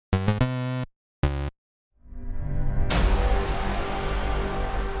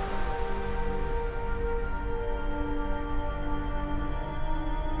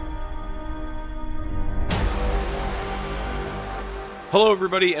Hello,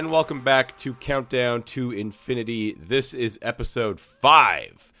 everybody, and welcome back to Countdown to Infinity. This is episode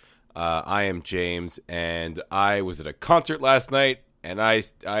 5. I am James, and I was at a concert last night, and I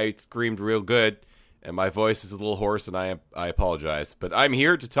screamed real good, and my voice is a little hoarse, and I apologize. But I'm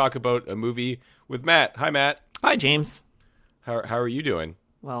here to talk about a movie with Matt. Hi, Matt. Hi, James. How are you doing?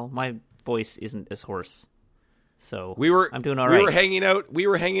 Well, my voice isn't as hoarse, so I'm doing all right. We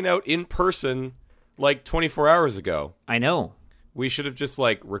were hanging out in person like 24 hours ago. I know. We should have just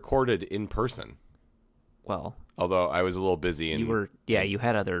recorded in person. Well, although I was a little busy, and you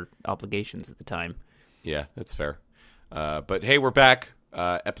had other obligations at the time. Yeah, that's fair. But hey, we're back.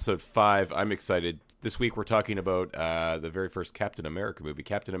 Episode 5. I'm excited. This week we're talking about the very first Captain America movie,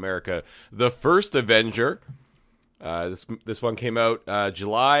 Captain America: The First Avenger. This one came out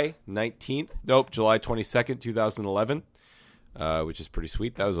July 22nd, 2011, which is pretty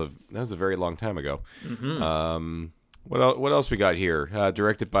sweet. That was a very long time ago. Mm-hmm. What else we got here?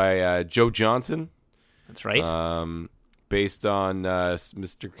 Directed by Joe Johnston. That's right. Based on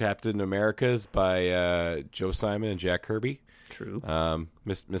Mr. Captain America's by Joe Simon and Jack Kirby. True.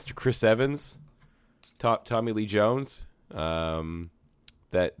 Mr. Chris Evans, Tommy Lee Jones. That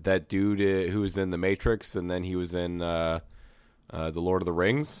dude who was in The Matrix, and then he was in The Lord of the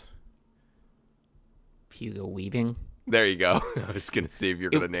Rings. Hugo Weaving. There you go. I was going to see if you're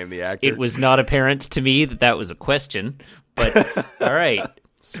going to name the actor. It was not apparent to me that was a question, but all right.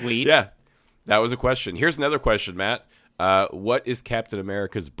 Sweet. Yeah, that was a question. Here's another question, Matt. What is Captain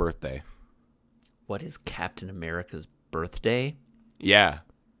America's birthday? What is Captain America's birthday? Yeah.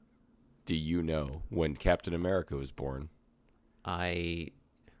 Do you know when Captain America was born? The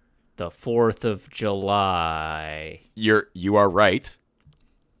 4th of July. You are right.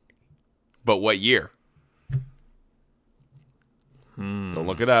 But what year? Don't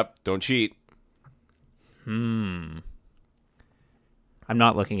look it up. Don't cheat. I'm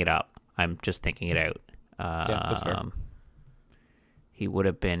not looking it up. I'm just thinking it out. Yeah, that's fair. He would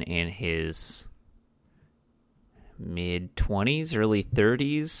have been in his mid-20s, early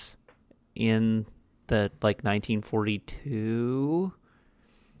 30s in the 1942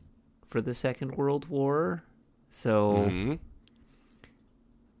 for the Second World War. So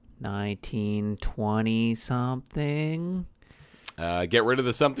 1920 something. Get rid of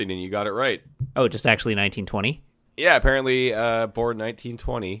the something, and you got it right. Oh, just actually 1920? Yeah, apparently born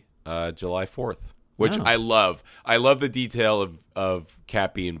 1920, July 4th, which I love. I love the detail of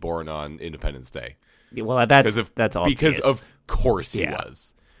Cap being born on Independence Day. Well, that's obvious. Because of course he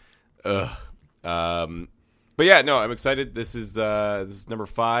was. But yeah, no, I'm excited. This is number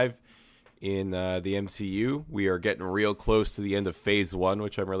 5 in the MCU. We are getting real close to the end of Phase 1,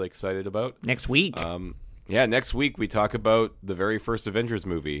 which I'm really excited about. Next week. Yeah, next week we talk about the very first Avengers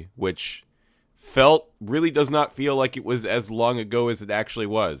movie, which really does not feel like it was as long ago as it actually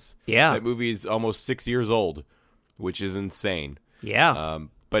was. Yeah. That movie is almost 6 years old, which is insane. Yeah.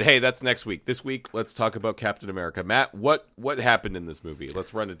 But hey, that's next week. This week, let's talk about Captain America. Matt, what happened in this movie?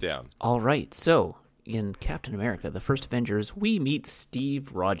 Let's run it down. All right. So, in Captain America, the First Avengers, we meet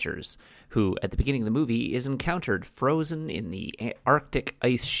Steve Rogers, who, at the beginning of the movie, is encountered frozen in the Arctic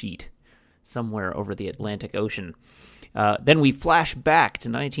ice sheet somewhere over the Atlantic Ocean. Then we flash back to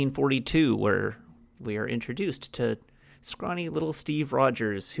 1942, where we are introduced to scrawny little Steve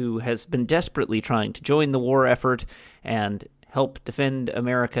Rogers, who has been desperately trying to join the war effort and help defend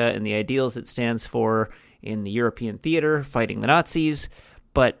America and the ideals it stands for in the European theater, fighting the Nazis,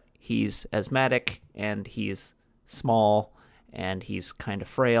 but he's asthmatic, and he's small, and he's kind of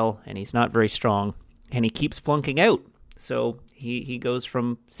frail, and he's not very strong, and he keeps flunking out. So he goes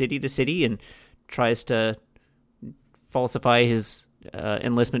from city to city and tries to falsify his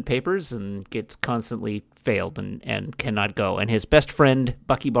enlistment papers and gets constantly failed and cannot go. And his best friend,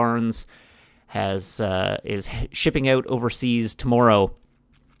 Bucky Barnes, is shipping out overseas tomorrow,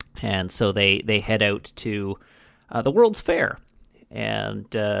 and so they head out to the World's Fair and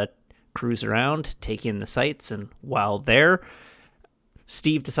cruise around, take in the sights, and while there,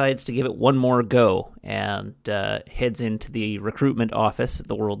 Steve decides to give it one more go and heads into the recruitment office at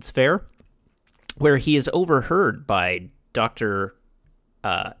the World's Fair, where he is overheard by Dr.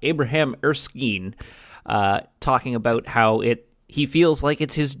 Abraham Erskine talking about how he feels like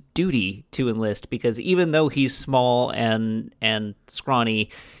it's his duty to enlist, because even though he's small and scrawny,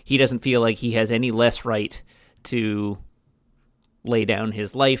 he doesn't feel like he has any less right to lay down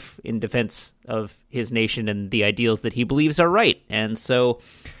his life in defense of his nation and the ideals that he believes are right. And so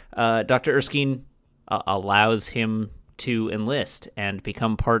Dr. Erskine allows him to enlist and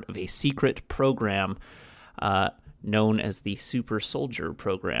become part of a secret program known as the Super Soldier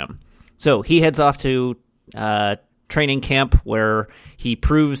Program. So he heads off to training camp where he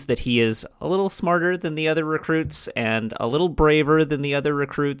proves that he is a little smarter than the other recruits and a little braver than the other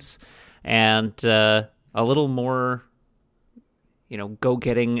recruits and a little more,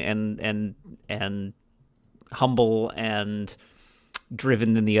 go-getting and humble and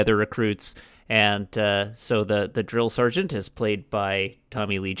driven than the other recruits. And so the drill sergeant is played by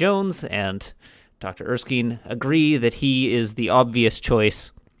Tommy Lee Jones, and Dr. Erskine agree that he is the obvious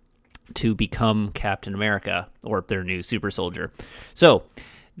choice to become Captain America, or their new super soldier. So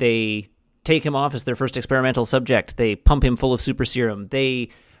they take him off as their first experimental subject. They pump him full of super serum. They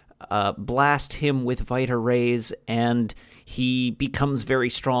blast him with Vita rays, and he becomes very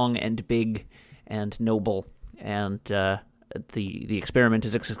strong and big and noble. And the experiment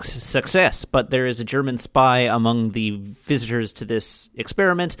is a success, but there is a German spy among the visitors to this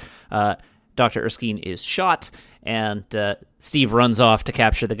experiment. Dr. Erskine is shot, and Steve runs off to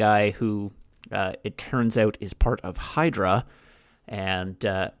capture the guy who, it turns out, is part of Hydra, and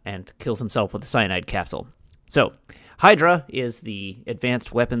kills himself with a cyanide capsule. So, Hydra is the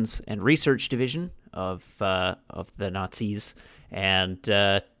Advanced Weapons and Research Division of the Nazis, and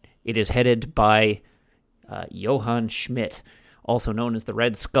it is headed by Johann Schmidt, also known as the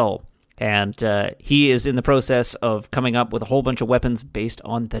Red Skull. And he is in the process of coming up with a whole bunch of weapons based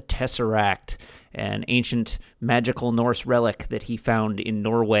on the Tesseract, an ancient magical Norse relic that he found in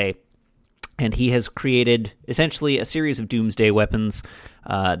Norway. And he has created essentially a series of doomsday weapons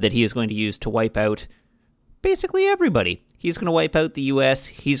that he is going to use to wipe out basically everybody. He's going to wipe out the U.S.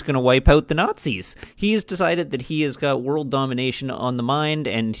 He's going to wipe out the Nazis. He's decided that he has got world domination on the mind,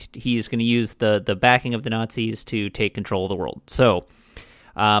 and he's going to use the backing of the Nazis to take control of the world. So,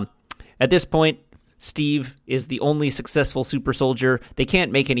 at this point, Steve is the only successful super soldier. They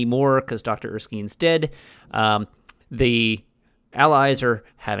can't make any more because Dr. Erskine's dead. The Allies are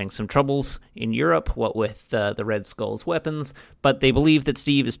having some troubles in Europe, what with the Red Skull's weapons, but they believe that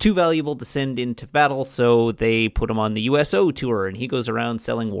Steve is too valuable to send into battle, so they put him on the USO tour, and he goes around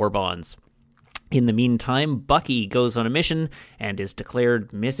selling war bonds. In the meantime, Bucky goes on a mission and is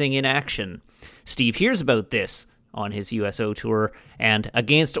declared missing in action. Steve hears about this on his USO tour, and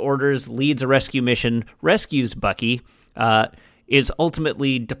against orders leads a rescue mission, rescues Bucky, is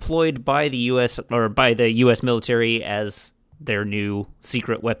ultimately deployed by the US military as their new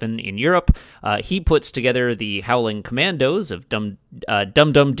secret weapon in Europe. He puts together the Howling Commandos of Dum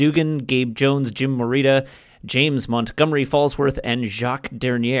Dum Dugan, Gabe Jones, Jim Morita, James Montgomery Falsworth, and Jacques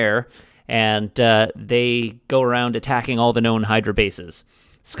Dernier, and they go around attacking all the known Hydra bases.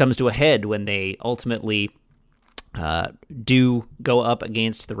 This comes to a head when they ultimately do go up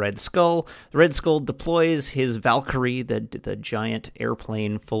against the Red Skull. The Red Skull deploys his Valkyrie, the giant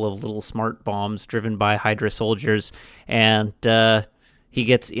airplane full of little smart bombs driven by Hydra soldiers, and he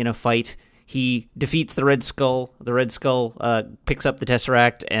gets in a fight. He defeats the Red Skull. The Red Skull picks up the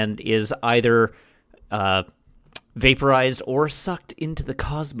Tesseract and is either vaporized or sucked into the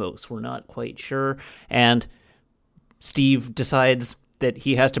cosmos. We're not quite sure. And Steve decides that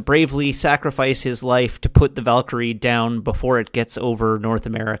he has to bravely sacrifice his life to put the Valkyrie down before it gets over North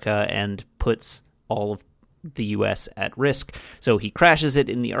America and puts all of the U.S. at risk. So he crashes it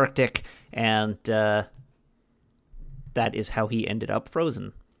in the Arctic, and that is how he ended up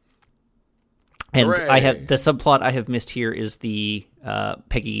frozen. And Hooray. the subplot I have missed here is the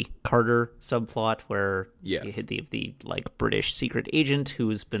Peggy Carter subplot, where Yes. the like British secret agent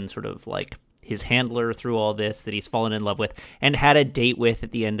who's been sort of like his handler through all this, that he's fallen in love with and had a date with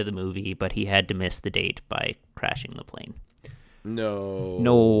at the end of the movie, but he had to miss the date by crashing the plane. No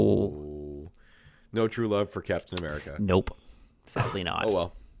true love for Captain America. Nope, sadly not. Oh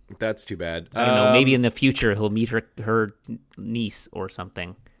well, that's too bad. I don't know. Maybe in the future he'll meet her niece or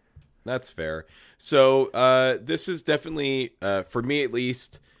something. That's fair. So this is definitely, for me at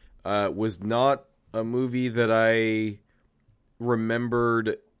least, was not a movie that I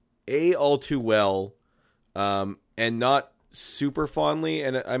remembered all too well, and not super fondly.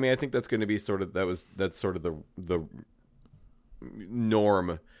 And I mean, I think that's going to be that's sort of the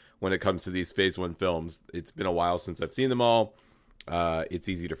norm when it comes to these Phase 1 films. It's been a while since I've seen them all. It's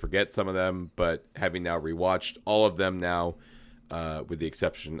easy to forget some of them, but having now rewatched all of them now, with the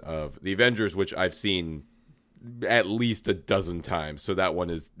exception of The Avengers, which I've seen at least a dozen times. So that one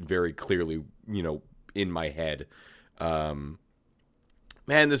is very clearly, in my head.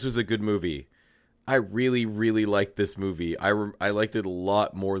 Man, this was a good movie. I really, really liked this movie. I liked it a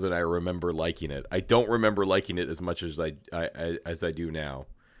lot more than I remember liking it. I don't remember liking it as much as I do now,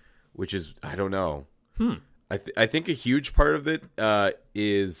 which is, I don't know. I think a huge part of it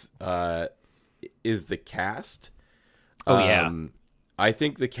is the cast. Oh yeah. I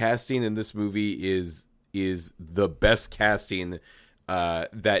think the casting in this movie is is the best casting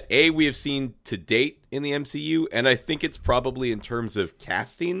that we have seen to date in the MCU, and I think it's probably, in terms of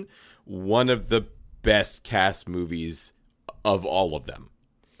casting, one of the best cast movies of all of them.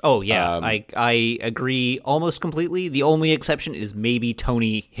 Oh yeah, I agree almost completely. The only exception is maybe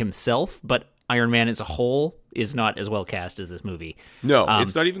Tony himself, but Iron Man as a whole is not as well cast as this movie. No,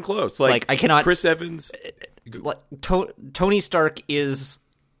 it's not even close. Like I cannot. Chris Evans, Tony Stark is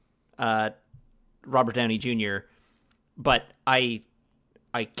Robert Downey Jr., but I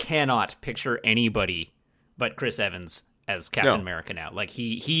cannot picture anybody but Chris Evans as Captain America now. Like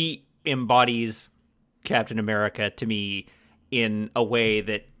he embodies Captain America to me in a way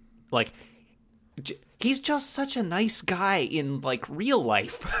that, like, he's just such a nice guy in, like, real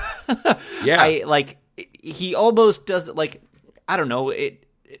life. Yeah. He almost does, like, I don't know,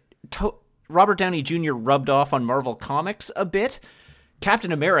 Robert Downey Jr. rubbed off on Marvel Comics a bit.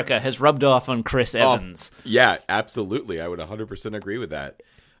 Captain America has rubbed off on Chris Evans. Yeah, absolutely. I would 100% agree with that.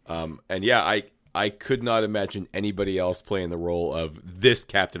 And yeah, I could not imagine anybody else playing the role of this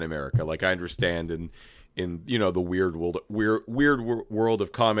Captain America. Like, I understand in the weird world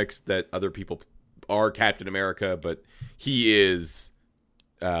of comics that other people are Captain America, but he is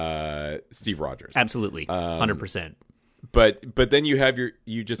Steve Rogers. Absolutely, 100%. But then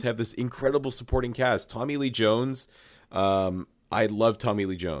you just have this incredible supporting cast. Tommy Lee Jones. I love Tommy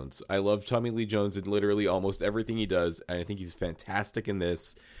Lee Jones. I love Tommy Lee Jones in literally almost everything he does, and I think he's fantastic in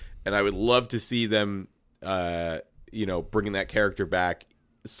this. And I would love to see them, bringing that character back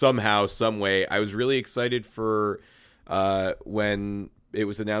somehow, some way. I was really excited for when it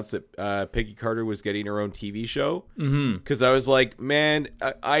was announced that Peggy Carter was getting her own TV show, because I was like, man,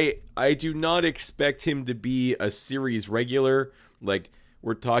 I do not expect him to be a series regular. Like,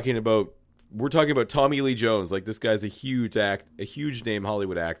 we're talking about Tommy Lee Jones. Like, this guy's a huge name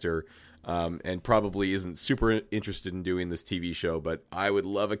Hollywood actor, and probably isn't super interested in doing this TV show, but I would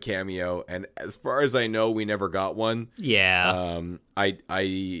love a cameo. And as far as I know, we never got one. Yeah.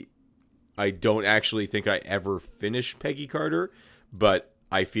 I don't actually think I ever finished Peggy Carter, but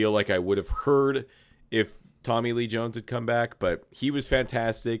I feel like I would have heard if Tommy Lee Jones had come back. But he was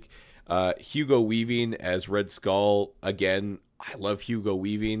fantastic. Hugo Weaving as Red Skull, again, I love Hugo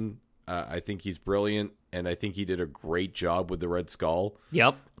Weaving. I think he's brilliant, and I think he did a great job with the Red Skull.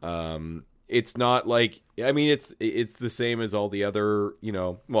 Yep. It's not like, I mean, it's the same as all the other,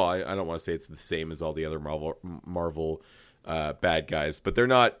 well, I don't want to say it's the same as all the other Marvel bad guys, but they're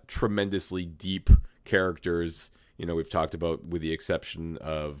not tremendously deep characters. We've talked about, with the exception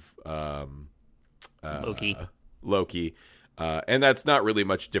of Loki, and that's not really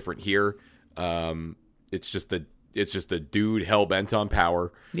much different here. It's just a dude hell bent on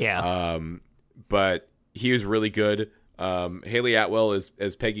power. Yeah. But he was really good. Haley Atwell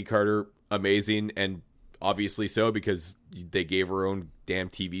as Peggy Carter, amazing, and obviously so, because they gave her own damn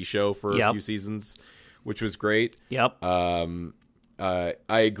TV show for a few seasons, which was great. Yep. I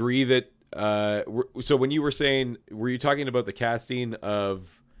agree that. So when you were saying, were you talking about the casting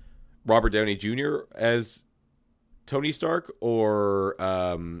of Robert Downey Jr. as Tony Stark, or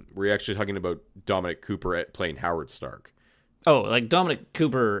were you actually talking about Dominic Cooper playing Howard Stark? Oh, like Dominic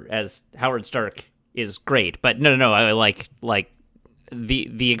Cooper as Howard Stark is great, but no, I like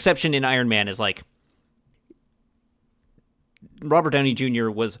the exception in Iron Man is, like, Robert Downey Jr.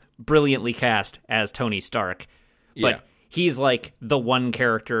 was brilliantly cast as Tony Stark, but he's like the one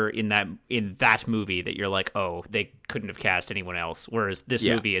character in that movie that you're like, oh, they couldn't have cast anyone else. Whereas this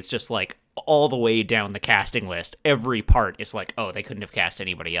movie, it's just like all the way down the casting list, every part is like, oh, they couldn't have cast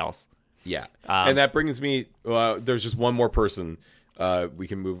anybody else. Yeah, and that brings me. There's just one more person we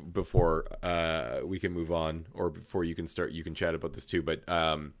can move before we can move on, or before you can start. You can chat about this too, but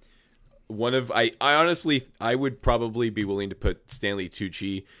one of I honestly I would probably be willing to put Stanley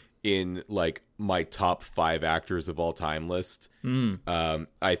Tucci in, like, my top 5 actors of all time list.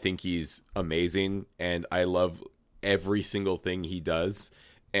 I think he's amazing, and I love every single thing he does,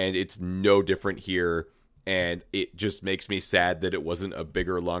 and it's no different here. And it just makes me sad that it wasn't a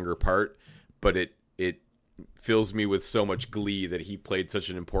bigger, longer part, but it fills me with so much glee that he played such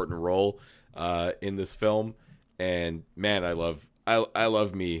an important role in this film. And man, I love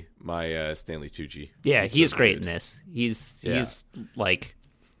my Stanley Tucci. Yeah, he's so great in this. He's like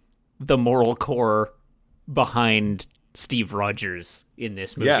the moral core behind Steve Rogers in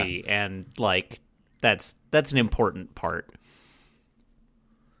this movie, and like that's an important part.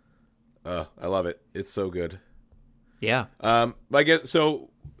 I love it. It's so good. Yeah. I guess so.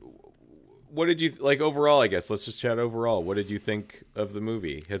 What did you like overall? I guess let's just chat overall. What did you think of the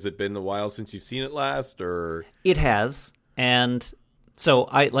movie? Has it been a while since you've seen it last, or? It has, and so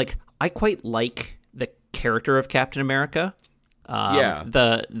I quite like character of Captain America. Yeah.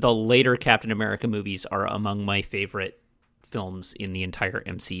 The later Captain America movies are among my favorite films in the entire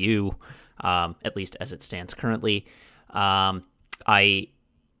MCU, at least as it stands currently. I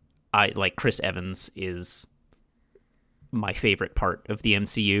like Chris Evans is my favorite part of the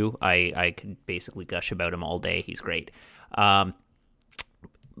MCU. I could basically gush about him all day. He's great.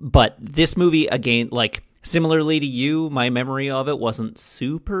 But this movie, again, like similarly to you, my memory of it wasn't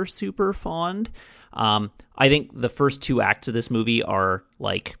super, super fond. I think the first two acts of this movie are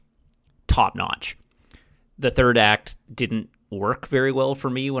like top notch. The third act didn't work very well for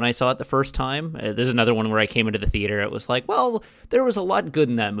me when I saw it the first time. There's another one where I came into the theater. It was like, well, there was a lot good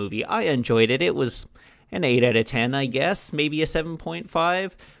in that movie. I enjoyed it. It was an 8 out of 10, I guess, maybe a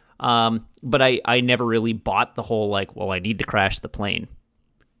 7.5. But I never really bought the whole like, well, I need to crash the plane.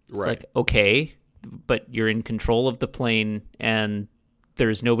 It's Right. like, okay, but you're in control of the plane and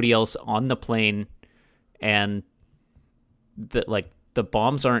there's nobody else on the plane, and the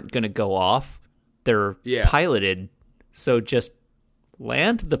bombs aren't going to go off. They're piloted, so just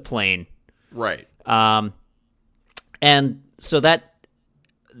land the plane. Right. And so that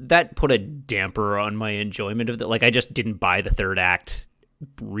put a damper on my enjoyment of it. Like, I just didn't buy the third act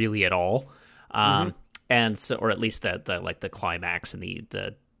really at all. And so, or at least the climax and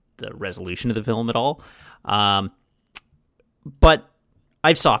the resolution of the film at all. But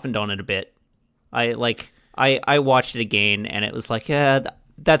I've softened on it a bit. I watched it again, and it was like, yeah,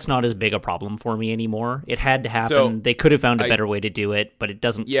 that's not as big a problem for me anymore. It had to happen. So, they could have found a better way to do it, but it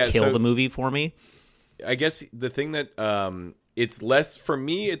doesn't kill the movie for me. I guess the thing that it's less for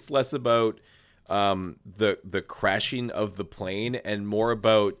me, it's less about the crashing of the plane and more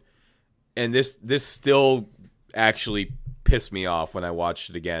about, and this still actually pissed me off when I watched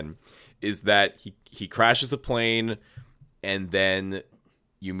it again, is that he crashes a plane and then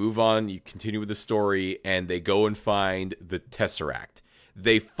you move on, you continue with the story, and they go and find the Tesseract.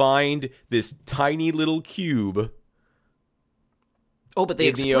 They find this tiny little cube but they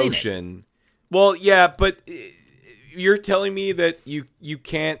in the explain ocean. It. Well, yeah, but you're telling me that you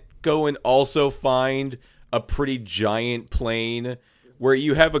can't go and also find a pretty giant plane where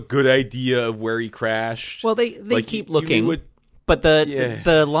you have a good idea of where he crashed? Well, they keep looking. But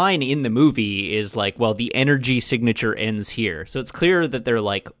the line in the movie is like, well, the energy signature ends here. So it's clear that they're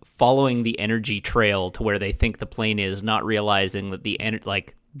like following the energy trail to where they think the plane is, not realizing that the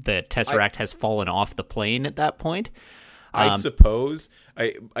Tesseract has fallen off the plane at that point. I suppose.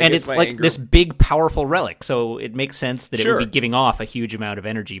 I and guess it's like this big, powerful relic, so it makes sense that it would be giving off a huge amount of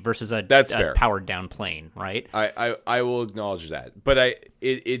energy versus a powered down plane, right? I will acknowledge that, but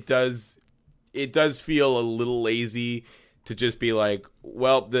it does feel a little lazy to just be like,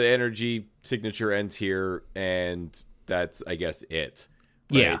 well, the energy signature ends here, and that's, I guess, it.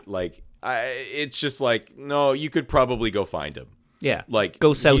 Right? Yeah. Like, it's just like, no, you could probably go find him. Yeah. Like,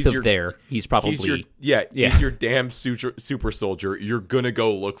 go south of there. He's probably... He's your damn super soldier. You're going to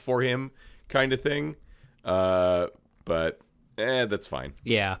go look for him kind of thing. But, that's fine.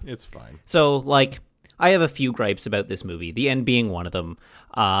 Yeah. It's fine. So, like, I have a few gripes about this movie, the end being one of them.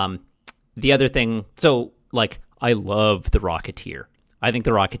 The other thing... So, like... I love The Rocketeer. I think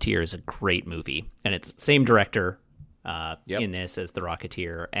The Rocketeer is a great movie, and it's same director in this as The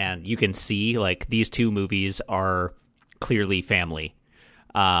Rocketeer, and you can see like these two movies are clearly family,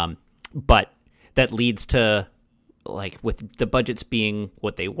 but that leads to, like, with the budgets being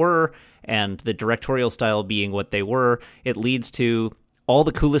what they were and the directorial style being what they were, it leads to all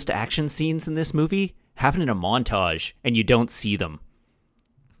the coolest action scenes in this movie happen in a montage, and you don't see them.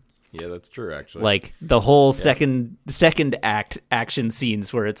 Yeah, that's true, actually. Like, the whole second act action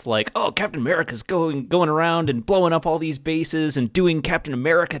scenes where it's like, oh, Captain America's going around and blowing up all these bases and doing Captain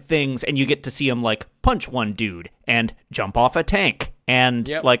America things, and you get to see him, like, punch one dude and jump off a tank and,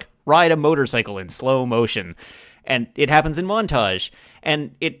 like, ride a motorcycle in slow motion. And it happens in montage.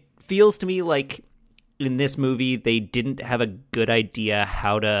 And it feels to me like in this movie they didn't have a good idea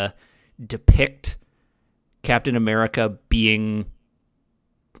how to depict Captain America being...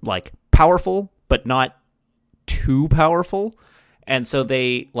 like powerful, but not too powerful. And so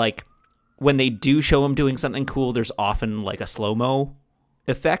they, like, when they do show him doing something cool, there's often like a slow-mo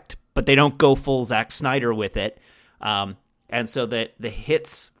effect, but they don't go full Zack Snyder with it. And so that the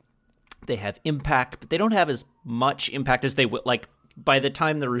hits, they have impact, but they don't have as much impact as they would. Like, by the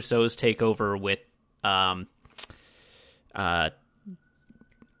time the Russos take over with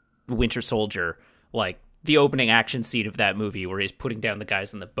Winter Soldier, like, the opening action scene of that movie where he's putting down the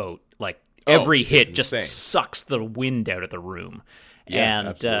guys in the boat, like, every hit just sucks the wind out of the room. Yeah, and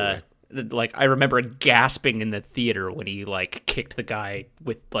absolutely. like I remember gasping in the theater when he like kicked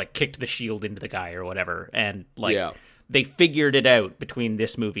the shield into the guy or whatever, and like they figured it out between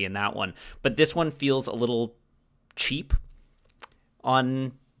this movie and that one. But this one feels a little cheap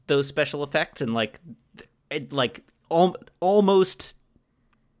on those special effects, and almost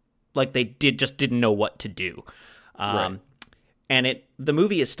like they didn't know what to do. And the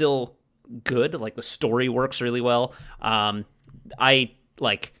movie is still good. Like the story works really well.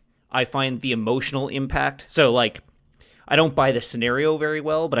 I find the emotional impact. So like, I don't buy the scenario very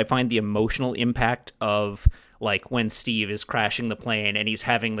well, but I find the emotional impact of like when Steve is crashing the plane and he's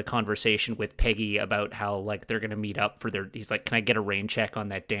having the conversation with Peggy about how like they're going to meet up for he's like, can I get a rain check on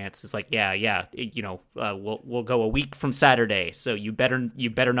that dance? It's like, yeah. We'll go a week from Saturday. So you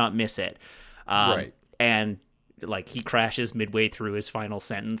better not miss it. Right. And like he crashes midway through his final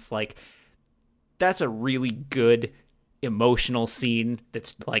sentence. Like that's a really good emotional scene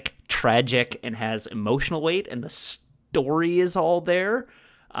that's like tragic and has emotional weight, and the story is all there.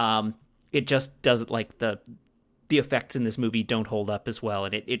 It just doesn't, like, the effects in this movie don't hold up as well,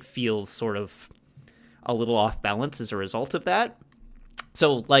 and it feels sort of a little off balance as a result of that.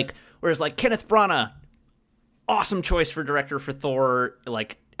 So like, whereas like Kenneth Branagh, awesome choice for director for Thor,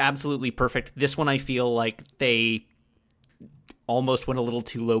 like absolutely perfect. This one I feel like they almost went a little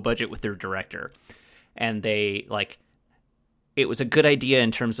too low budget with their director, and they like, it was a good idea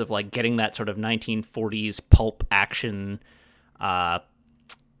in terms of like getting that sort of 1940s pulp action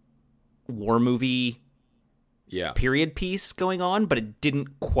war movie period piece going on, but it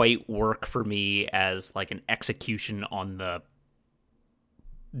didn't quite work for me as like an execution on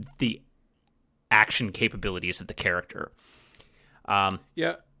the action capabilities of the character. So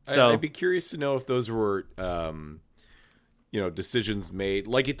I'd be curious to know if those were decisions made.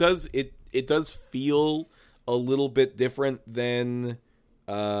 Like it does feel a little bit different than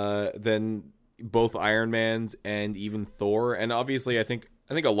both Iron Man's and even Thor, and obviously I think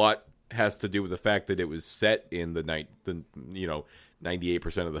a lot has to do with the fact that it was set in the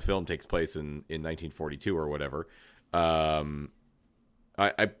 98% of the film takes place in 1942 or whatever.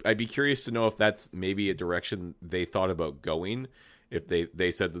 I'd be curious to know if that's maybe a direction they thought about going. If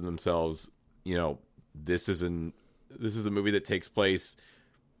they said to themselves, this is a movie that takes place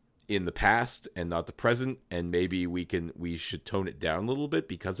in the past and not the present, and maybe we should tone it down a little bit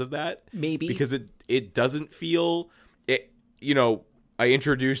because of that. Maybe because it doesn't feel it. I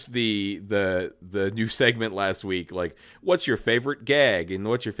introduced the new segment last week, like what's your favorite gag and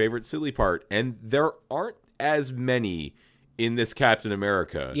what's your favorite silly part, and there aren't as many in this Captain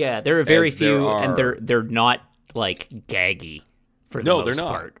America. Yeah, there are very few, and they're not like gaggy for the most they're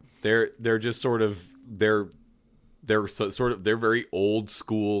not. part. They're just sort of they're very old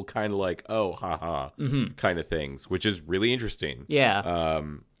school, kind of like kind of things, which is really interesting. Yeah.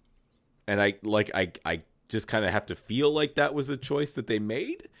 And I just kind of have to feel like that was a choice that they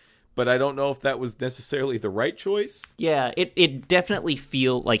made, but I don't know if that was necessarily the right choice. Yeah, it definitely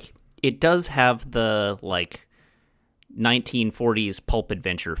feel like it does have the like 1940s pulp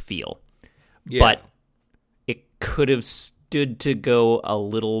adventure feel. Yeah. But it could have stood to go a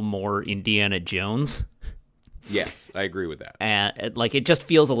little more Indiana Jones. Yes, I agree with that. And like it just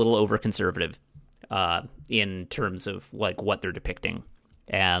feels a little over conservative in terms of like what they're depicting.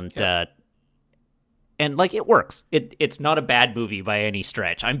 And and like it works. It's not a bad movie by any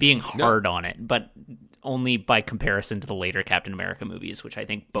stretch. I'm being hard on it, but only by comparison to the later Captain America movies, which I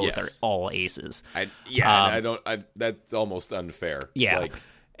think both are all aces. That's almost unfair. Yeah,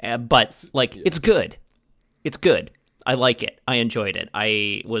 but like it's good. It's good. I like it. I enjoyed it.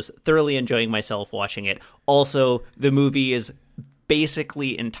 I was thoroughly enjoying myself watching it. Also, the movie is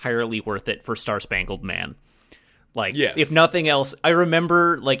basically entirely worth it for Star Spangled Man. Like, if nothing else, I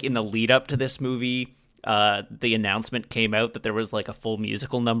remember like in the lead up to this movie, the announcement came out that there was like a full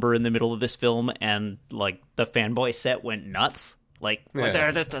musical number in the middle of this film, and like the fanboy set went nuts. Like,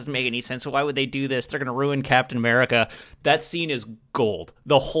 that doesn't make any sense. Why would they do this? They're going to ruin Captain America. That scene is gold.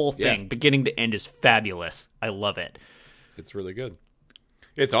 The whole thing, beginning to end, is fabulous. I love it. It's really good.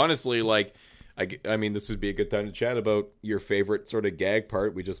 It's honestly like, I mean, this would be a good time to chat about your favorite sort of gag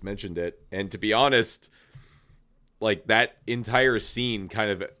part. We just mentioned it. And to be honest, like that entire scene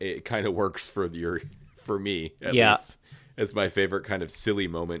kind of works for me at least as my favorite kind of silly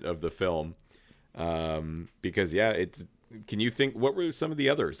moment of the film. Because can you think what were some of the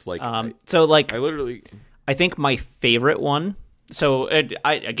others? Like I think my favorite one. So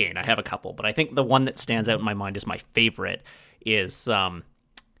I have a couple, but I think the one that stands out in my mind as my favorite is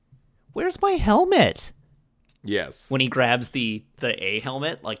where's my helmet? Yes. When he grabs the A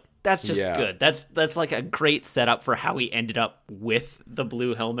helmet, like That's just Yeah. good. That's like a great setup for how he ended up with the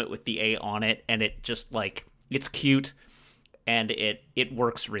blue helmet with the A on it, and it just like it's cute and it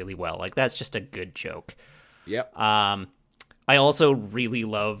works really well. Like that's just a good joke. Yep. I also really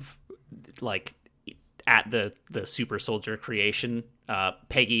love like at the super soldier creation,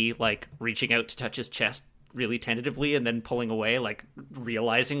 Peggy like reaching out to touch his chest really tentatively and then pulling away, like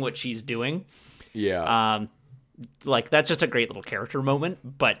realizing what she's doing. Yeah. Like that's just a great little character moment,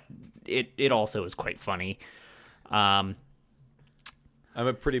 but it also is quite funny. I'm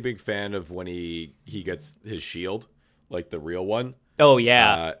a pretty big fan of when he gets his shield, like the real one. Oh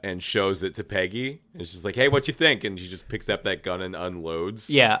yeah. And shows it to Peggy. And she's like, hey, what you think? And she just picks up that gun and unloads.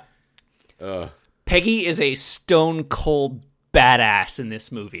 Yeah. Peggy is a stone cold badass in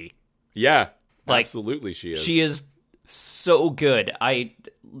this movie. Yeah. Like, absolutely she is. She is so good.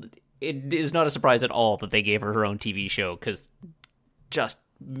 It is not a surprise at all that they gave her own TV show, because just,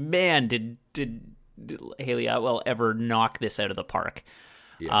 man, did Haley Atwell ever knock this out of the park.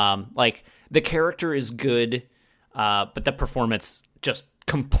 Yeah. Like, the character is good, but the performance just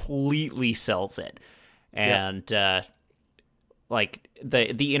completely sells it. And, like,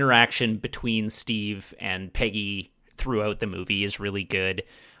 the interaction between Steve and Peggy throughout the movie is really good.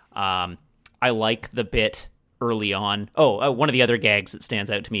 I like the bit early on. One of the other gags that stands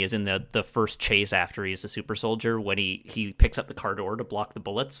out to me is in the first chase after he's a super soldier, when he picks up the car door to block the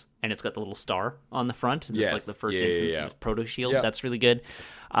bullets, and it's got the little star on the front. And it's like the first instance of Proto Shield. Yep. That's really good.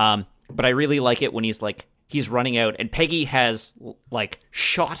 But I really like it when he's running out, and Peggy has like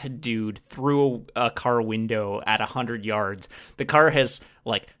shot a dude through a car window at 100 yards. The car has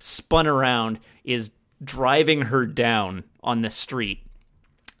like spun around, is driving her down on the street,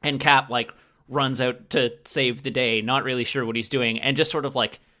 and Cap like runs out to save the day, not really sure what he's doing, and just sort of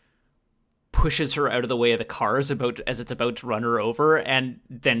like pushes her out of the way of the car as it's about to run her over, and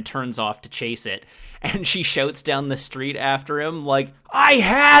then turns off to chase it. And she shouts down the street after him like, I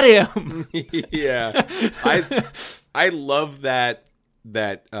had him. Yeah. I love that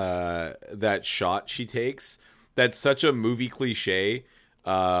shot she takes. That's such a movie cliche,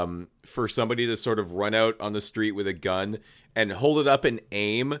 for somebody to sort of run out on the street with a gun and hold it up and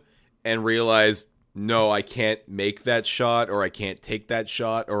aim and realize, no, I can't make that shot, or I can't take that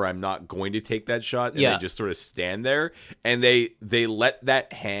shot, or I'm not going to take that shot. And they just sort of stand there, and they let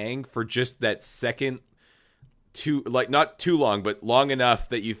that hang for just that second, not too long, but long enough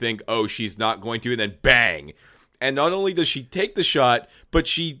that you think, oh, she's not going to, and then bang. And not only does she take the shot, but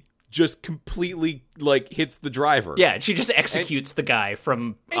she just completely like hits the driver. Yeah, she just executes the guy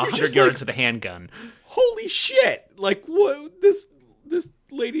from 100 yards with a handgun. Holy shit. Like, what? This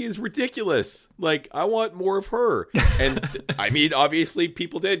lady is ridiculous. Like, I want more of her. And I mean, obviously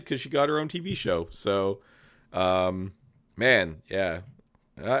people did, because she got her own TV show. So, man, yeah.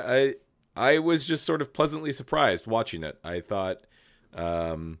 I was just sort of pleasantly surprised watching it. I thought,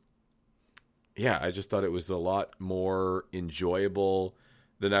 I just thought it was a lot more enjoyable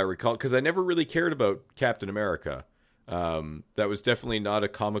than I recall, because I never really cared about Captain America. That was definitely not a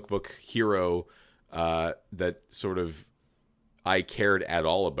comic book hero that sort of I cared at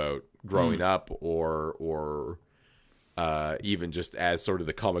all about growing up, or even just as sort of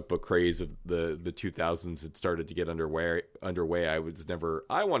the comic book craze of the 2000s had started to get underway. I was never,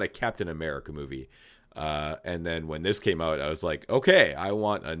 I want a Captain America movie. And then when this came out, I was like, okay, I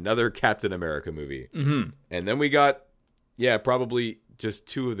want another Captain America movie. Mm-hmm. And then we got, probably just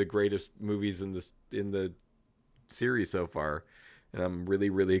two of the greatest movies in the series so far. And I'm really,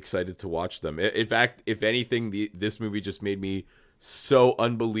 really excited to watch them. In fact, if anything, this movie just made me so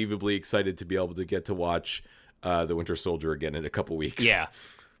unbelievably excited to be able to get to watch The Winter Soldier again in a couple weeks. Yeah.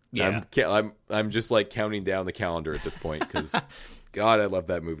 I'm just like counting down the calendar at this point, because God, I love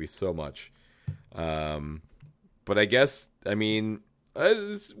that movie so much. But I guess, I mean,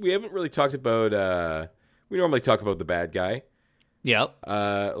 we haven't really talked about. We normally talk about the bad guy. Yep.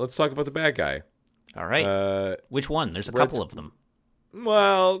 Let's talk about the bad guy. All right. Which one? There's a couple of them.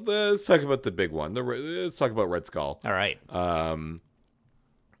 Well, let's talk about the big one. Let's talk about Red Skull. All right.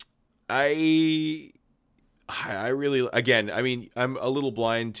 I really, again, I mean, I'm a little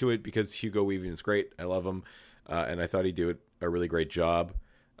blind to it because Hugo Weaving is great. I love him. And I thought he'd do a really great job.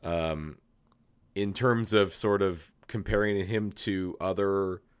 In terms of sort of comparing him to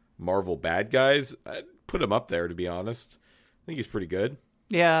other Marvel bad guys, I'd put him up there, to be honest. I think he's pretty good.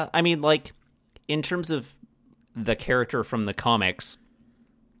 Yeah, I mean, like, in terms of the character from the comics,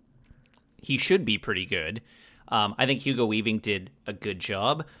 he should be pretty good. I think Hugo Weaving did a good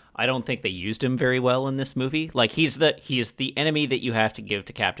job. I don't think they used him very well in this movie. Like, he is the enemy that you have to give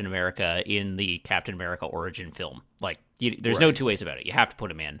to Captain America in the Captain America origin film. Like, There's no two ways about it. You have to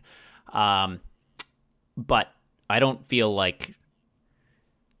put him in. But I don't feel like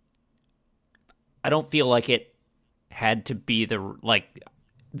it had to be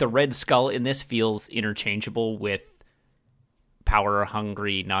the Red Skull in this feels interchangeable with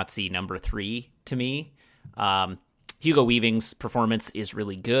power-hungry Nazi number 3 to me. Hugo Weaving's performance is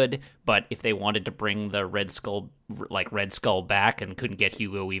really good, but if they wanted to bring the Red Skull back and couldn't get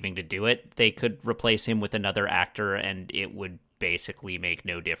Hugo Weaving to do it, they could replace him with another actor, and it would basically make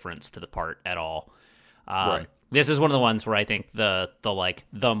no difference to the part at all. Right. This is one of the ones where I think the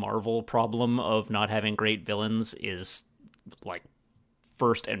Marvel problem of not having great villains is like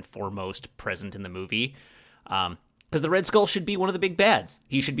first and foremost present in the movie. Because the Red Skull should be one of the big bads.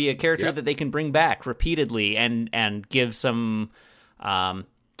 He should be a character that they can bring back repeatedly and give some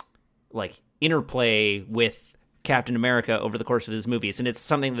interplay with Captain America over the course of his movies. And it's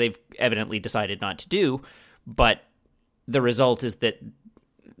something they've evidently decided not to do. But the result is that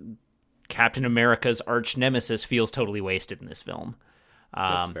Captain America's arch nemesis feels totally wasted in this film.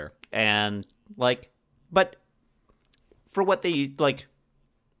 That's fair. And but for what they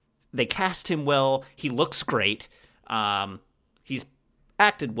cast him well. He looks great. He's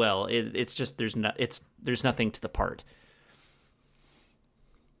acted well. It's just there's nothing to the part.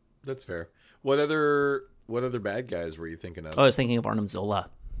 That's fair. What other bad guys were you thinking of? Oh, I was thinking of Arnim Zola.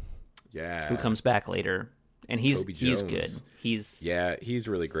 Yeah, who comes back later, and he's good. He's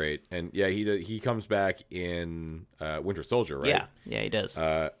really great, and he comes back in Winter Soldier, right? Yeah, he does.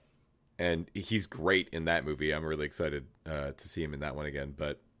 And he's great in that movie. I'm really excited to see him in that one again.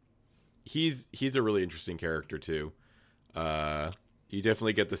 But he's a really interesting character too. You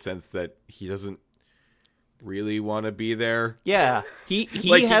definitely get the sense that he doesn't really want to be there. Yeah, he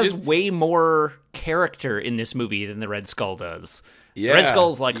has way more character in this movie than the Red Skull does. Yeah, Red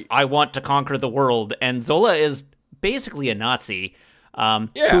Skull's I want to conquer the world, and Zola is basically a Nazi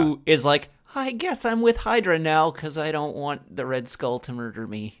who is I guess I'm with Hydra now because I don't want the Red Skull to murder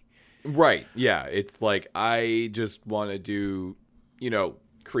me. Right, yeah. It's I just want to do,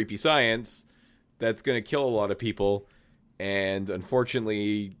 creepy science that's going to kill a lot of people. And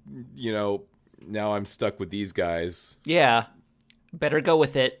unfortunately, now I'm stuck with these guys. Yeah, better go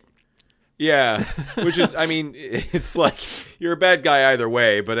with it. Yeah, which is, it's you're a bad guy either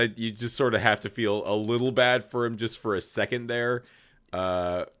way, but you just sort of have to feel a little bad for him just for a second there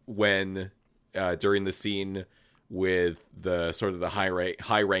when during the scene with the sort of the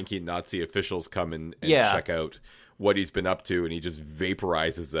high-ranking Nazi officials come and check out what he's been up to, and he just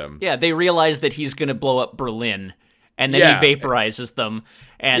vaporizes them. Yeah, they realize that he's going to blow up Berlin, and then he vaporizes them.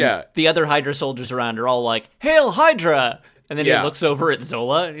 And the other Hydra soldiers around are all like, "Hail Hydra!" And then he looks over at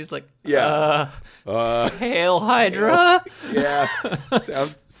Zola, and he's like, "Hail Hydra!" Yeah,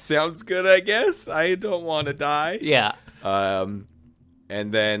 sounds good, I guess. I don't want to die. Yeah. And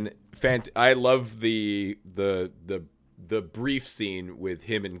then I love the brief scene with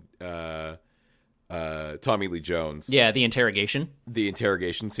him and Tommy Lee Jones. Yeah, the interrogation. The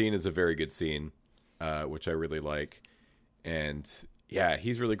interrogation scene is a very good scene, which I really like. And yeah,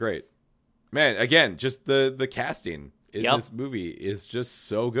 he's really great. Man, again, just the casting in this movie is just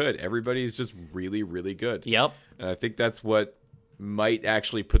so good. Everybody's just really, really good. Yep. And I think that's what might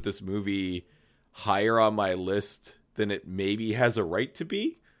actually put this movie higher on my list than it maybe has a right to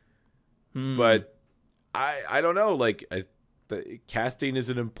be. But I don't know. The casting is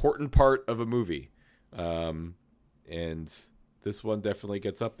an important part of a movie. And this one definitely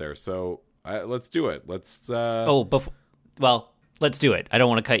gets up there. So let's do it. Let's. Let's do it. I don't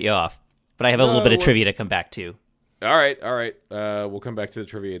want to cut you off, but I have a little bit of trivia to come back to. All right. We'll come back to the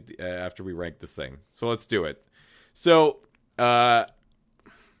trivia after we rank this thing. So let's do it. So I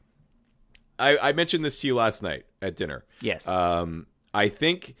mentioned this to you last night at dinner. Yes. I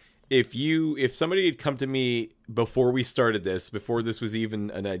think if somebody had come to me before we started this, before this was even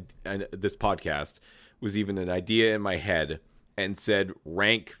this podcast was even an idea in my head, and said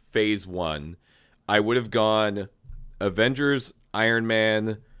rank Phase 1, I would have gone Avengers, Iron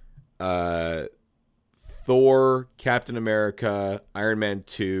Man, Thor, Captain America, Iron Man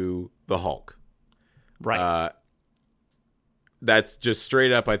 2, the Hulk. Right. That's just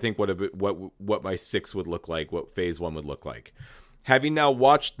straight up, I think, what my 6 would look like, what Phase 1 would look like. Having now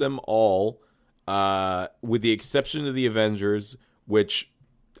watched them all, with the exception of the Avengers, which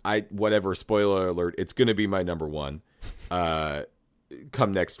spoiler alert, it's going to be my number 1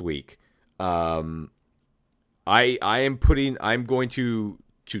 come next week. I'm going to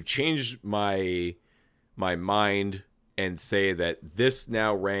change my mind and say that this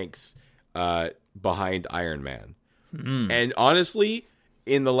now ranks behind Iron Man. And honestly,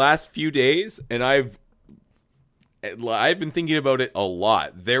 in the last few days, and I've I've been thinking about it a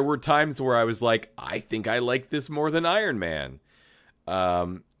lot. There were times where I was like, I think I like this more than Iron Man.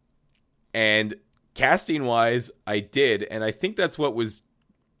 And casting wise, I did. And I think that's what was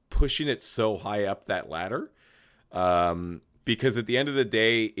pushing it so high up that ladder. Because at the end of the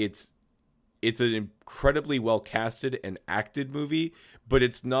day, it's an incredibly well casted and acted movie, but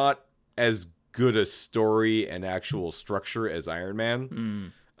it's not as good a story and actual structure as Iron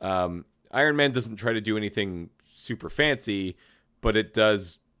Man. Iron Man doesn't try to do anything super fancy, but it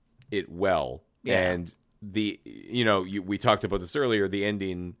does it well. Yeah. And we talked about this earlier, the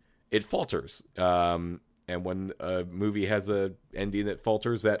ending, it falters. And when a movie has a ending that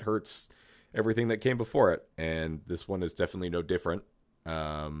falters, that hurts everything that came before it. And this one is definitely no different.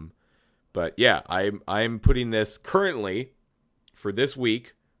 But yeah, I'm putting this currently for this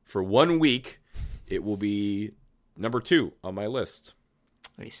week, for 1 week, it will be number 2 on my list.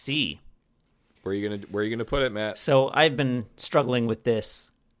 I see. Where are you gonna put it, Matt? So I've been struggling with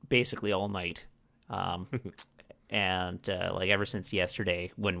this basically all night, and like ever since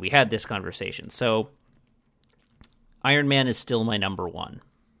yesterday when we had this conversation. So Iron Man is still my number 1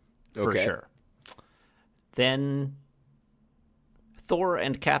 for sure. Then Thor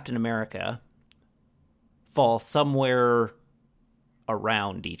and Captain America fall somewhere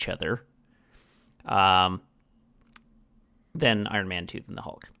around each other. Then Iron Man 2, then the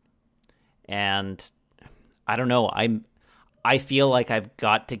Hulk. And I don't know, I feel like I've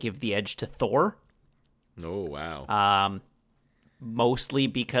got to give the edge to Thor. Oh, wow. Mostly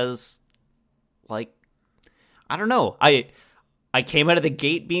because, like, I don't know. I came out of the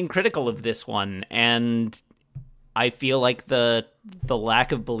gate being critical of this one, and I feel like the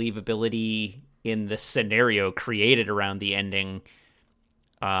lack of believability in the scenario created around the ending,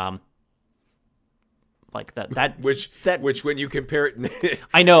 like which when you compare it,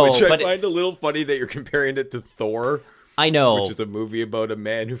 I know, which but I find a little funny that you're comparing it to Thor. I know, which is a movie about a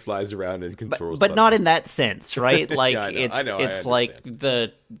man who flies around and controls, but not in that sense, right? Like yeah, it's like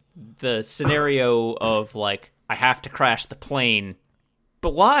the scenario of like, I have to crash the plane.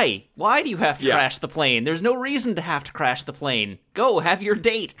 But why? Why do you have to crash the plane? There's no reason to have to crash the plane. Go, have your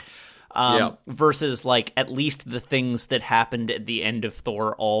date. Versus, like, at least the things that happened at the end of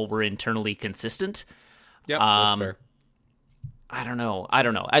Thor all were internally consistent. Yeah, that's fair. I don't know.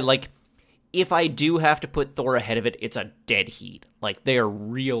 I like, if I do have to put Thor ahead of it, it's a dead heat. Like, they are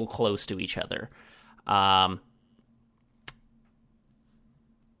real close to each other.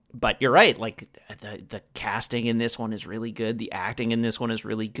 But you're right, like, the casting in this one is really good. The acting in this one is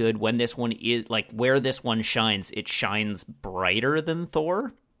really good. When this one is, like, where this one shines, it shines brighter than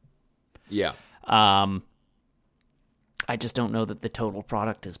Thor. Yeah. I just don't know that the total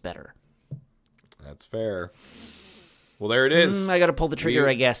product is better. That's fair. Well, there it is. I gotta pull the trigger,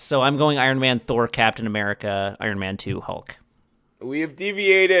 I guess. So I'm going Iron Man, Thor, Captain America, Iron Man 2, Hulk. We have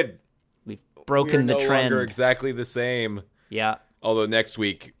deviated. We've broken the trend. We're no longer exactly the same. Yeah. Although next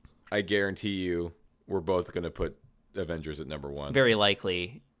week, I guarantee you, we're both going to put Avengers at number 1. Very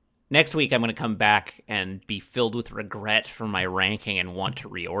likely. Next week, I'm going to come back and be filled with regret for my ranking and want to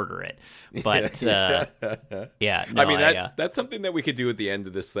reorder it. But, yeah. No, I mean, that's something that we could do at the end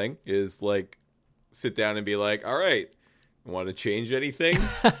of this thing, is, like, sit down and be like, all right, want to change anything?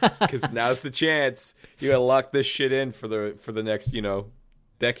 Because now's the chance. You got to lock this shit in for the next,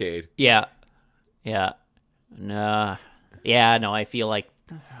 decade. Yeah. Yeah. No. Yeah, no, I feel like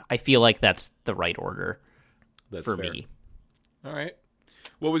that's the right order for fair. me. All right.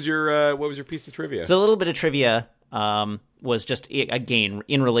 What was your piece of trivia? So a little bit of trivia was just, again,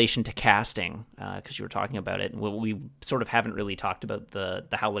 in relation to casting, because you were talking about it. We sort of haven't really talked about the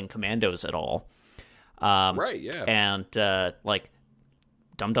Howling Commandos at all. Right, yeah. And, like,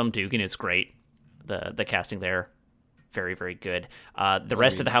 Dum Dum Dugan is great. The casting there, very, very good. The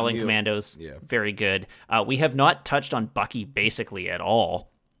rest of the Howling Commandos, very good. We have not touched on Bucky basically at all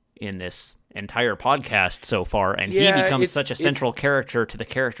in this entire podcast so far, and he becomes such a central character to the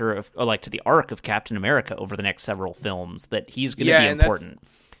character of, or like to the arc of Captain America over the next several films, that he's going to be important.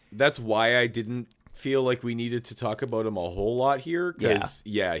 That's why I didn't feel like we needed to talk about him a whole lot here, because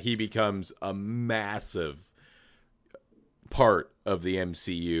he becomes a massive part of the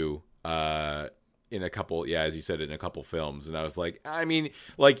MCU in a couple, as you said, in a couple films. And I was like, I mean,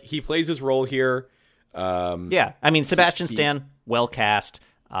 like, he plays his role here. I mean, Sebastian Stan, well cast.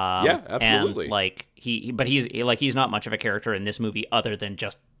 Absolutely. And he's not much of a character in this movie other than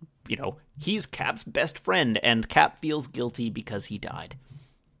just, he's Cap's best friend, and Cap feels guilty because he died.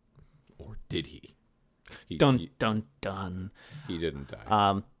 Or did he? Dun. He didn't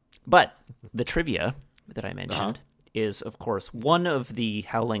die. But the trivia that I mentioned is, of course, one of the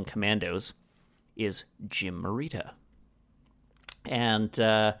Howling Commandos is Jim Morita. And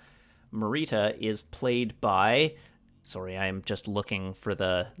Morita is played by... Sorry, I'm just looking for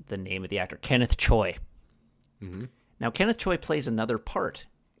the name of the actor. Kenneth Choi. Mm-hmm. Now, Kenneth Choi plays another part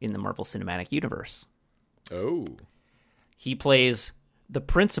in the Marvel Cinematic Universe. Oh. He plays the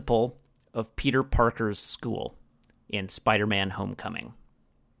principal of Peter Parker's school in Spider-Man Homecoming.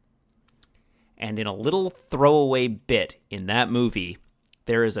 And in a little throwaway bit in that movie,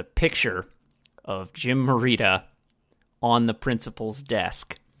 there is a picture of Jim Morita on the principal's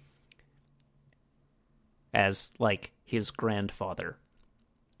desk as, like, his grandfather.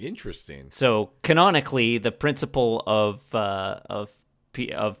 Interesting. So, canonically, the principal of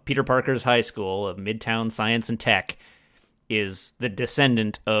Peter Parker's high school, of Midtown Science and Tech, is the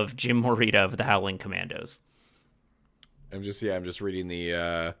descendant of Jim Morita of the Howling Commandos. I'm just reading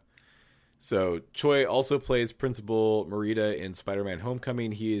the... So, Choi also plays Principal Morita in Spider-Man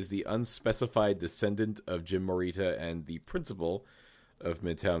Homecoming. He is the unspecified descendant of Jim Morita and the principal of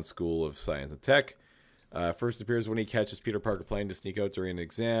Midtown School of Science and Tech. First appears when he catches Peter Parker planning to sneak out during an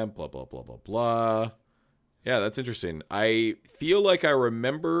exam, blah, blah, blah, blah, blah. Yeah, that's interesting. I feel like I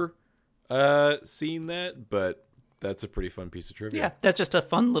remember seeing that, but that's a pretty fun piece of trivia. Yeah, that's just a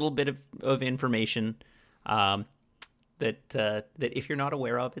fun little bit of information that if you're not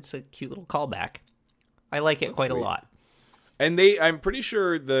aware of, it's a cute little callback. I like it That's quite sweet. a lot. And I'm pretty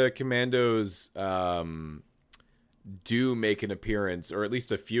sure the Commandos do make an appearance, or at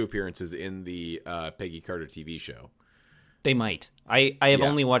least a few appearances, in the Peggy Carter TV show. They might. I have Yeah.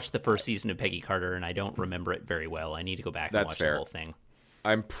 only watched the first season of Peggy Carter, and I don't remember it very well. I need to go back and That's watch fair. the whole thing.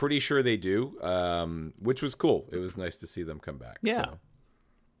 I'm pretty sure they do, which was cool. It was nice to see them come back. Yeah. So.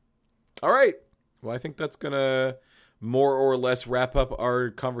 All right. Well, I think that's going to more or less wrap up our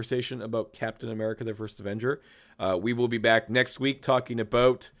conversation about Captain America, the First Avenger. We will be back next week talking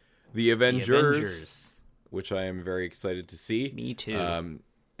about the Avengers, which I am very excited to see. Me too. And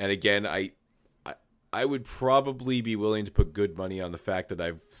again, I would probably be willing to put good money on the fact that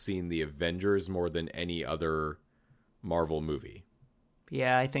I've seen the Avengers more than any other Marvel movie.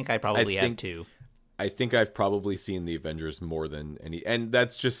 Yeah, I think I probably have too. I think I've probably seen the Avengers more than any, and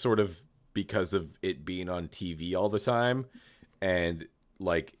that's just sort of because of it being on TV all the time, and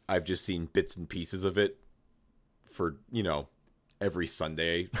like I've just seen bits and pieces of it for, every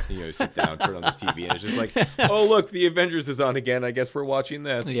Sunday, sit down, turn on the TV, and it's just like, oh look, the Avengers is on again. I guess we're watching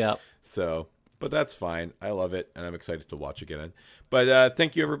this. Yeah. So, but that's fine. I love it, and I'm excited to watch again. But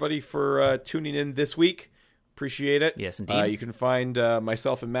thank you everybody for tuning in this week. Appreciate it. Yes, indeed. You can find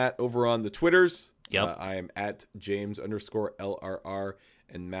myself and Matt over on the Twitters. Yep. I am at James_LRR,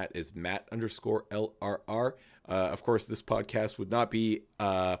 and Matt is Matt_LRR. Of course, this podcast would not be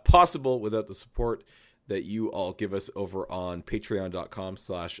possible without the support that you all give us over on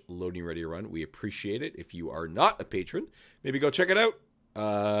patreon.com/loadingreadyrun. We appreciate it. If you are not a patron, maybe go check it out.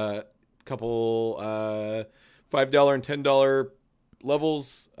 Couple $5 and $10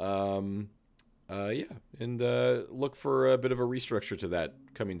 levels. And look for a bit of a restructure to that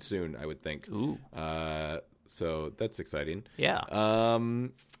coming soon, I would think. Ooh. So that's exciting. Yeah.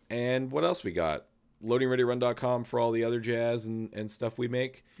 And what else we got? LoadingReadyRun.com for all the other jazz and stuff we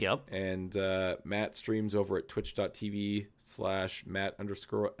make. Yep. And Matt streams over at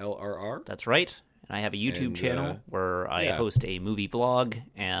twitch.tv/Matt_LRR. That's right. And I have a YouTube channel where I host a movie vlog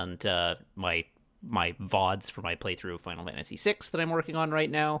and my VODs for my playthrough of Final Fantasy VI that I'm working on right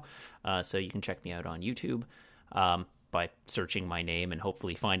now. So you can check me out on YouTube by searching my name and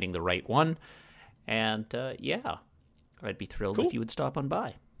hopefully finding the right one. And I'd be thrilled if you would stop on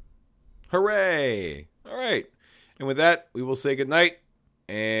by. Hooray! All right. And with that, we will say goodnight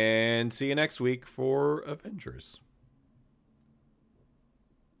and see you next week for Avengers.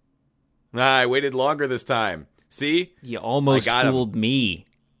 I waited longer this time. See? You almost fooled me.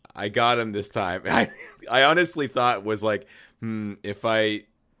 I got him this time. I honestly thought was like, if I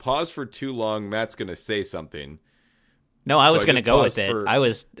pause for too long, Matt's going to say something. No, I was going to go with it.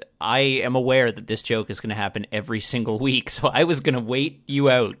 I am aware that this joke is going to happen every single week, so I was going to wait you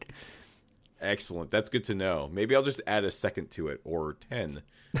out. Excellent. That's good to know. Maybe I'll just add a second to it, or 10,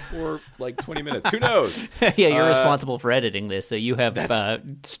 or like 20 minutes. Who knows? Yeah, you're responsible for editing this, so you have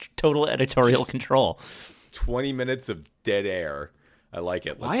total editorial control. 20 minutes of dead air. I like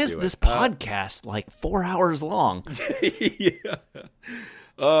it. Why is this podcast like 4 hours long? Yeah.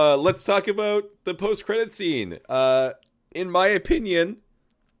 Let's talk about the post-credit scene. In my opinion,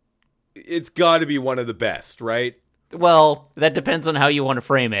 it's got to be one of the best, right? Well, that depends on how you want to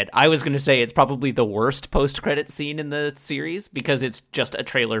frame it. I was going to say it's probably the worst post-credit scene in the series because it's just a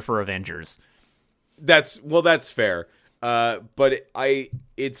trailer for Avengers. That's fair. But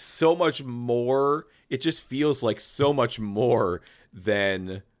it's so much more. It just feels like so much more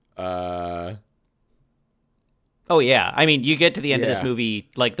than. Oh yeah, I mean, you get to the end of this movie,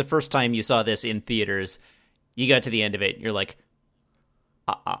 like the first time you saw this in theaters, you got to the end of it, you're like,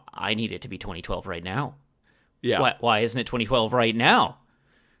 I need it to be 2012 right now. Yeah. Why isn't it 2012 right now?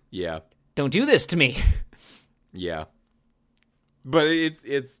 Yeah. Don't do this to me. Yeah. But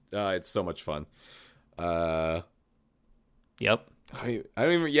it's so much fun. Yep. I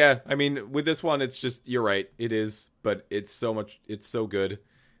don't even. Yeah. I mean, with this one, it's just you're right. It is, but it's so much. It's so good,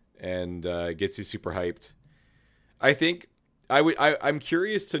 and it gets you super hyped. I think I'm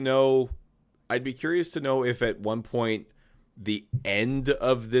curious to know. I'd be curious to know if at one point the end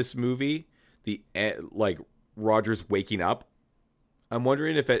of this movie, like Rogers waking up. I'm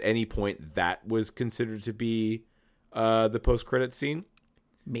wondering if at any point that was considered to be the post-credit scene.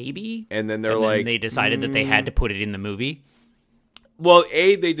 Maybe. And then they decided that they had to put it in the movie. Well,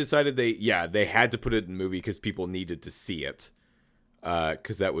 they decided they had to put it in the movie because people needed to see it.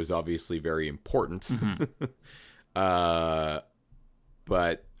 Because that was obviously very important. Mm-hmm. But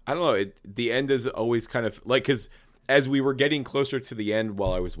I don't know. The end is always kind of like, because as we were getting closer to the end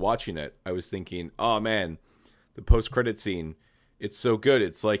while I was watching it, I was thinking, oh man, the post-credit scene, it's so good.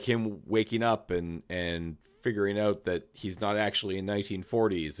 It's like him waking up and figuring out that he's not actually in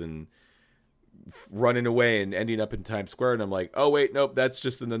 1940s and running away and ending up in Times Square. And I'm like, oh wait, nope, that's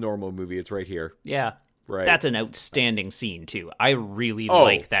just in the normal movie. It's right here. Yeah. Right. That's an outstanding scene too. I really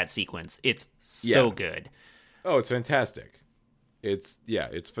like that sequence. It's so good. Oh, it's fantastic. It's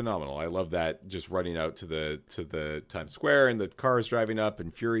phenomenal. I love that, just running out to the Times Square and the cars driving up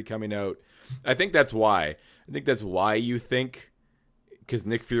and Fury coming out. I think that's why you think, because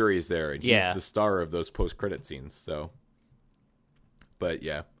Nick Fury is there and he's the star of those post-credit scenes. So, but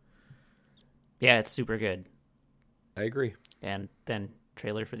yeah, it's super good. I agree. And then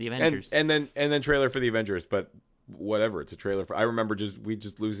trailer for the Avengers, and then trailer for the Avengers. But whatever, it's a trailer for. I remember we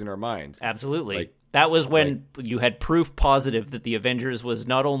just losing our mind. Absolutely. Like, that was when you had proof positive that the Avengers was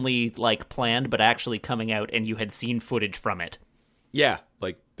not only like planned but actually coming out, and you had seen footage from it. Yeah,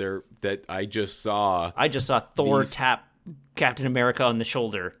 like I just saw Thor tap Captain America on the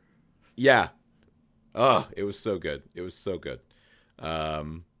shoulder. Yeah. Oh, it was so good. It was so good.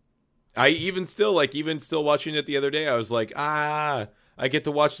 I even still watching it the other day, I was like, I get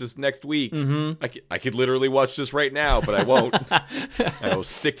to watch this next week. Mm-hmm. I could literally watch this right now, but I won't. I will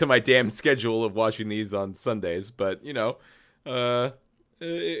stick to my damn schedule of watching these on Sundays. But,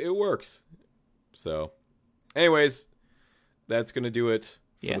 it works. So, anyways, that's going to do it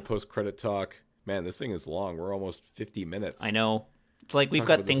for the post-credit talk. Man, this thing is long. We're almost 50 minutes. I know. It's like we've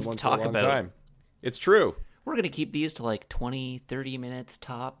got things to talk about. Time. It's true. We're going to keep these to like 20, 30 minutes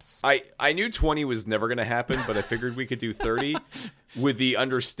tops. I knew 20 was never going to happen, but I figured we could do 30 with the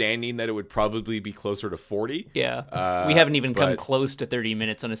understanding that it would probably be closer to 40. Yeah. We haven't even come close to 30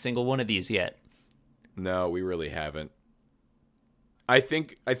 minutes on a single one of these yet. No, we really haven't. I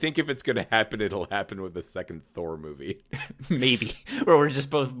think if it's going to happen, it'll happen with the second Thor movie. Maybe. Or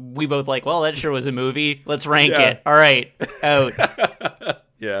we both like, well, that sure was a movie. Let's rank it. All right. Out.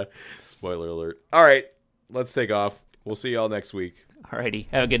 Yeah. Spoiler alert. All right. Let's take off. We'll see y'all next week. Alrighty.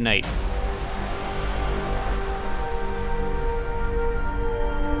 Have a good night.